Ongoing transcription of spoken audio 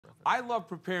I love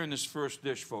preparing this first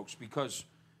dish, folks, because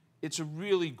it's a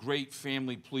really great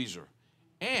family pleaser.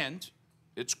 And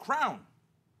it's crown.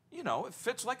 You know, it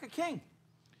fits like a king.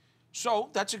 So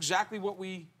that's exactly what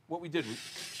we did.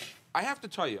 I have to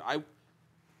tell you, I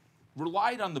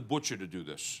relied on the butcher to do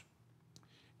this.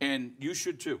 And you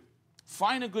should too.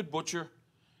 Find a good butcher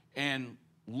and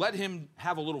let him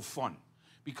have a little fun.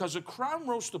 Because a crown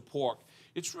roast of pork,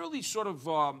 it's really sort of,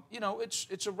 you know,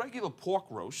 it's a regular pork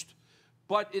roast,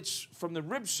 but it's from the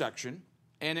rib section,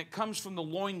 and it comes from the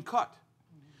loin cut.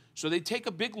 So they take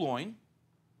a big loin,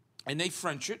 and they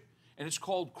French it, and it's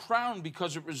called crown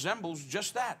because it resembles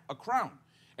just that, a crown.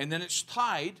 And then it's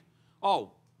tied.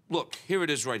 Oh, look, here it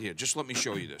is right here. Just let me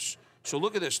show you this. So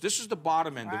look at this. This is the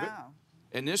bottom end of it.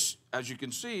 And this, as you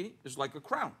can see, is like a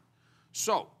crown.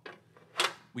 So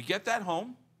we get that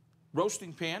home,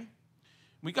 roasting pan.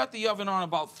 We got the oven on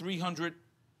about 300,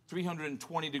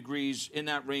 320 degrees, in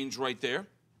that range right there.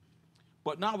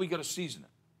 But now we got to season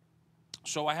it.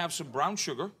 So I have some brown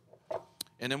sugar.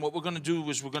 And then what we're going to do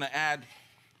is we're going to add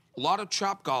a lot of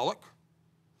chopped garlic.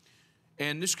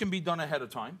 And this can be done ahead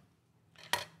of time.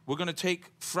 We're going to take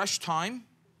fresh thyme,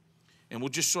 and we'll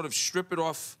just sort of strip it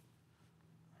off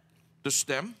the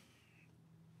stem.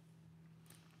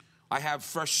 I have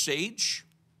fresh sage,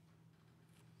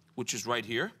 which is right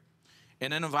here.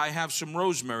 And then if I have some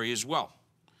rosemary as well.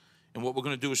 And what we're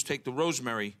going to do is take the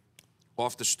rosemary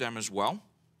off the stem as well.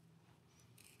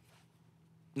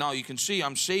 Now, you can see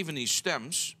I'm saving these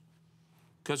stems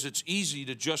because it's easy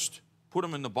to just put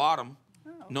them in the bottom.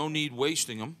 Oh. No need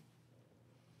wasting them.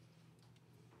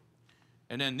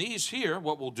 And then these here,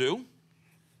 what we'll do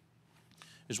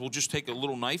is we'll just take a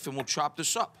little knife and we'll chop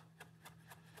this up.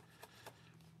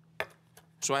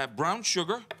 So I have brown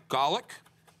sugar, garlic,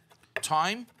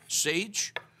 thyme,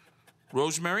 sage,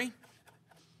 rosemary.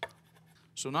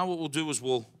 So now what we'll do is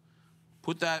we'll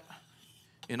put that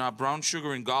in our brown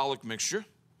sugar and garlic mixture.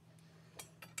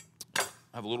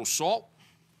 Have a little salt,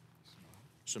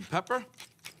 some pepper,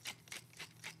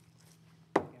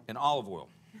 and olive oil.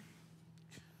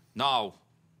 Now,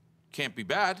 can't be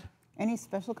bad. Any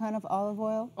special kind of olive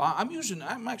oil?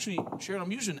 I'm actually, Sharon,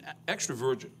 I'm using extra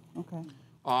virgin.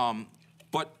 Okay.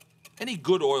 But any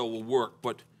good oil will work,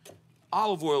 but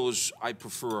olive oil is, I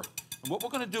prefer. And what we're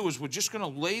going to do is we're just going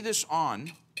to lay this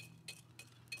on.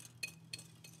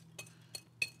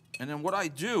 And then what I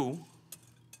do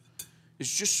is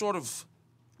just sort of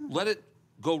let it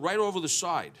go right over the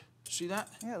side. See that?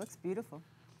 Yeah, it looks beautiful.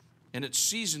 And it's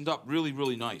seasoned up really,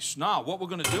 really nice. Now, what we're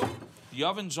going to do, the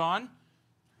oven's on,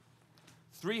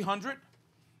 300,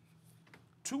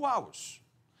 2 hours.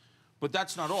 But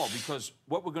that's not all, because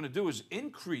what we're going to do is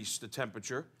increase the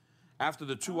temperature after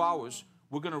the 2 hours.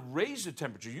 We're going to raise the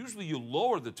temperature. Usually you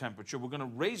lower the temperature. We're going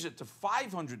to raise it to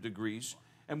 500 degrees,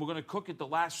 and we're going to cook it the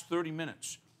last 30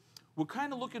 minutes. We're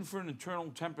kind of looking for an internal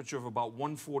temperature of about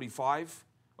 145,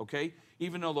 okay?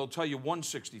 Even though they'll tell you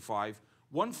 165.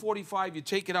 145, you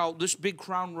take it out, this big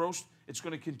crown roast, it's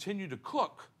going to continue to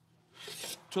cook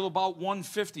till about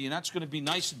 150, and that's going to be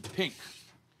nice and pink.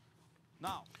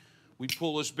 Now, we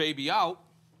pull this baby out.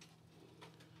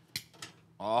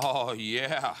 Oh,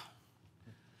 yeah.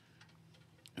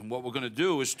 And what we're going to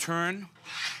do is turn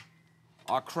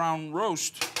our crown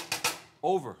roast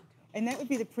over. And that would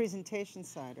be the presentation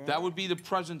side, right? That would be the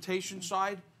presentation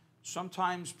side.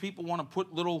 Sometimes people want to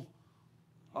put little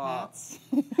hats.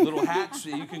 Little hats,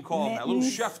 you can call them that, little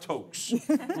chef toques.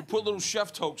 We'll put little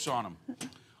chef toques on them.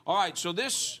 All right, so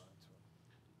this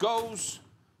goes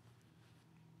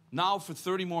now for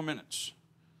 30 more minutes.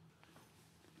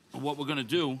 And what we're going to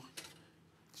do...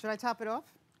 Should I top it off?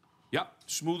 Yep,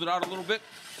 smooth it out a little bit.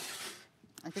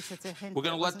 I think that's a hint. We're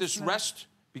going to let this rest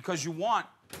because you want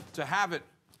to have it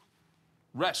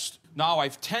rest. Now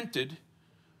I've tented.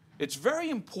 It's very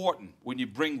important when you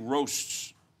bring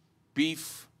roasts,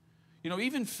 beef, you know,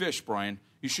 even fish, Brian,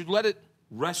 you should let it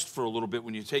rest for a little bit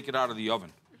when you take it out of the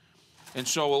oven. And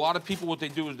so a lot of people, what they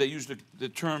do is they use the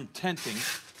term tenting.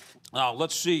 Now,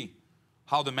 let's see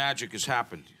how the magic has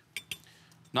happened.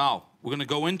 Now, we're going to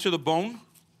go into the bone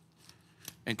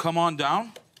and come on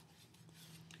down.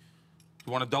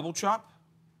 You want a double chop?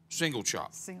 Single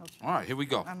chop. Single chop. All right, here we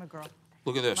go. I'm a girl.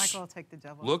 Look at this. Michael will take the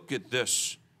double. Look at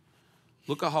this.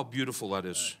 Look at how beautiful that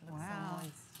is. Wow.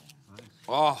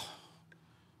 Oh.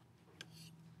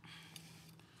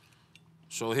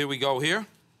 So here we go here.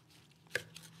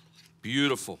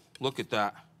 Beautiful. Look at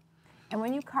that. And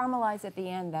when you caramelize at the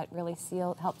end, that really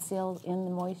helps seal in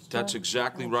the moisture? That's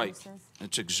exactly right.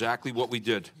 That's exactly what we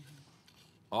did.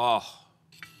 Oh,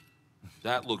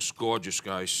 that looks gorgeous,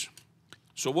 guys.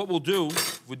 So what we'll do,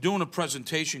 if we're doing a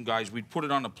presentation, guys, we'd put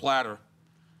it on a platter.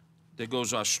 There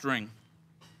goes our string.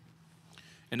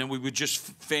 And then we would just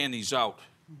fan these out,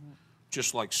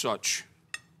 just like such.